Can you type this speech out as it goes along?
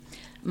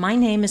My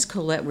name is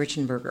Colette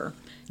Richenberger.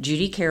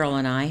 Judy Carroll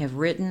and I have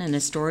written an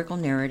historical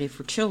narrative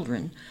for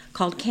children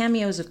called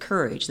Cameos of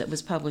Courage that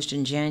was published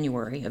in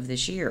January of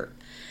this year.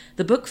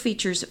 The book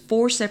features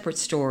 4 separate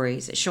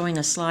stories showing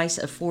a slice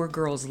of 4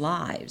 girls'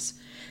 lives.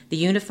 The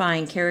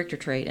unifying character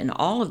trait in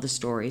all of the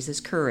stories is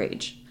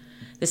courage.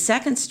 The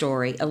second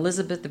story,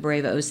 Elizabeth the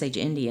Brave Osage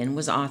Indian,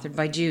 was authored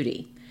by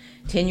Judy.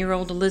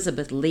 10-year-old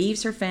Elizabeth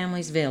leaves her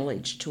family's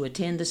village to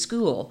attend the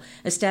school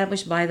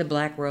established by the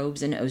Black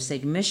Robes in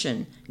Osage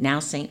Mission, now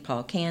St.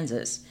 Paul,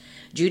 Kansas.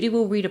 Judy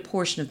will read a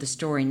portion of the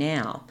story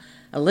now.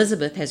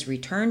 Elizabeth has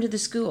returned to the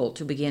school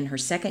to begin her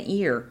second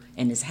year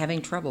and is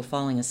having trouble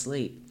falling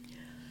asleep.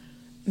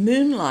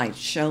 Moonlight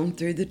shone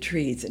through the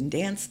trees and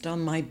danced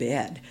on my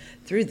bed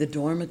through the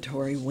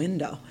dormitory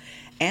window.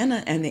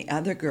 Anna and the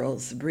other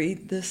girls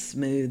breathed the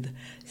smooth,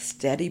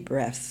 steady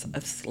breaths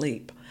of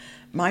sleep.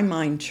 My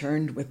mind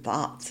churned with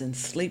thoughts, and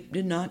sleep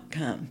did not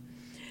come.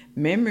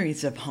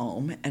 Memories of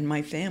home and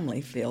my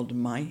family filled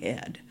my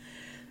head.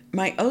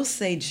 My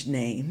Osage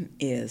name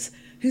is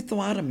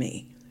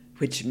Huthwatami,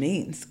 which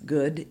means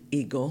good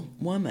eagle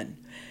woman.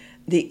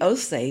 The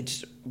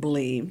Osage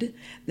believed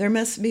there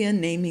must be a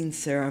naming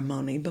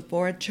ceremony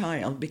before a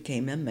child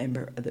became a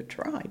member of the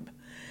tribe.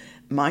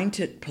 Mine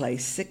took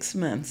place 6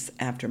 months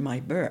after my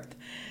birth.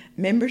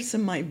 Members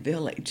of my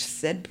village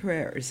said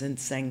prayers and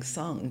sang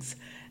songs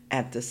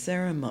at the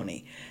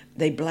ceremony.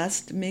 They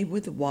blessed me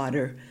with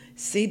water,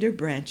 cedar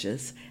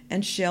branches,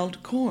 and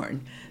shelled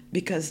corn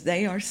because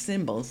they are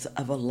symbols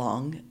of a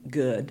long,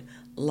 good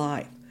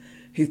life.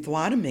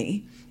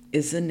 Huthwatami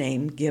is the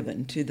name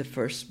given to the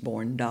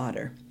firstborn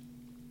daughter.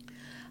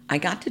 I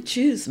got to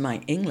choose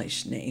my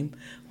English name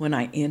when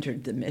I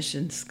entered the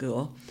mission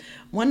school.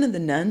 One of the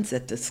nuns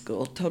at the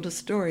school told a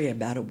story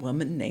about a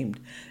woman named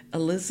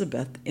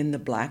Elizabeth in the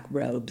Black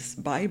Robes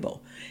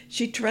Bible.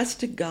 She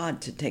trusted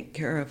God to take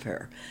care of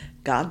her.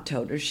 God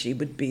told her she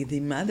would be the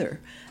mother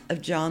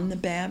of John the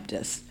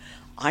Baptist.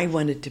 I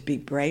wanted to be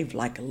brave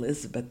like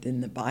Elizabeth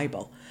in the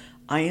Bible.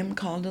 I am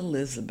called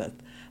Elizabeth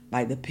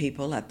by the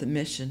people at the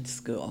mission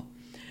school.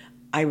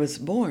 I was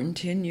born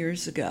 10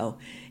 years ago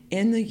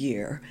in the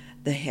year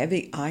the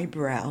heavy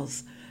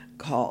eyebrows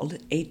called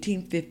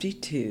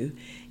 1852,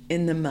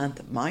 in the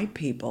month my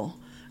people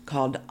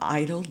called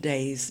Idle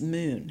Days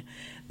Moon.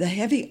 The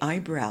heavy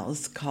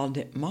eyebrows called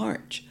it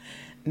March.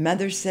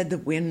 Mother said the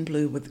wind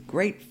blew with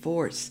great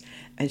force,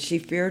 and she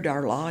feared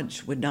our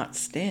lodge would not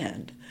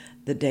stand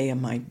the day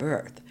of my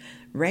birth.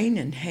 Rain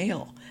and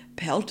hail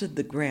pelted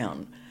the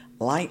ground.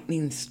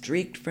 Lightning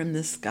streaked from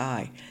the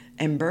sky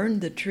and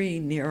burned the tree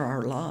near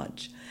our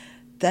lodge.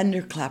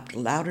 Thunder clapped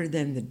louder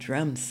than the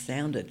drums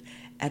sounded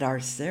at our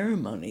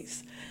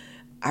ceremonies.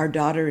 Our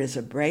daughter is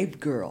a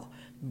brave girl,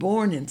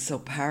 born in so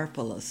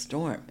powerful a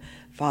storm,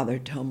 Father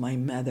told my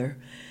mother.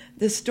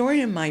 The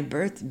story of my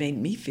birth made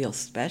me feel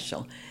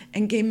special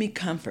and gave me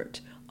comfort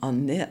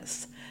on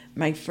this,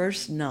 my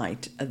first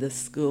night of the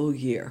school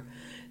year.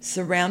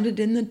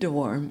 Surrounded in the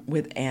dorm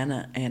with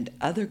Anna and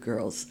other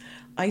girls,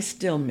 I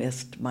still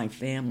missed my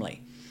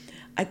family.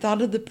 I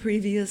thought of the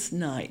previous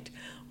night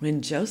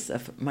when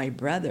Joseph, my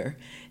brother,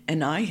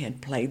 and I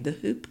had played the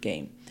hoop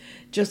game.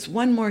 Just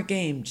one more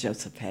game,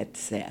 Joseph had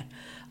said.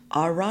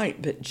 All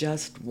right, but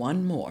just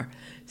one more.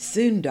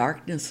 Soon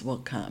darkness will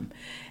come,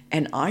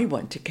 and I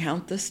want to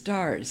count the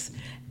stars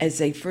as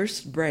they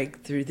first break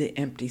through the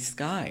empty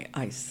sky,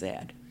 I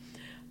said.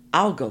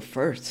 I'll go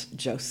first,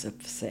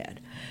 Joseph said.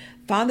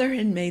 Father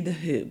had made the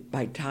hoop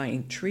by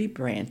tying tree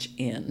branch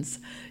ends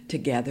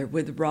together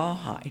with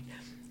rawhide.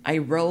 I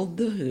rolled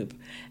the hoop,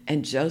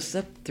 and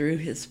Joseph threw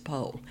his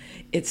pole.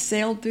 It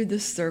sailed through the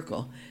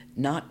circle,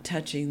 not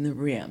touching the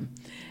rim.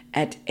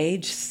 At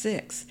age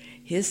 6,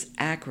 his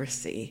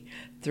accuracy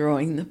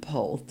throwing the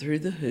pole through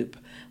the hoop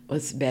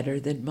was better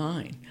than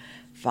mine.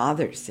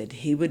 Father said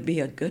he would be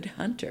a good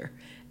hunter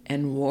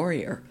and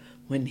warrior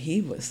when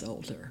he was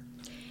older.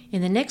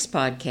 In the next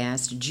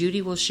podcast,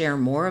 Judy will share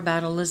more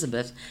about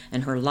Elizabeth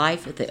and her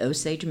life at the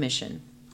Osage Mission.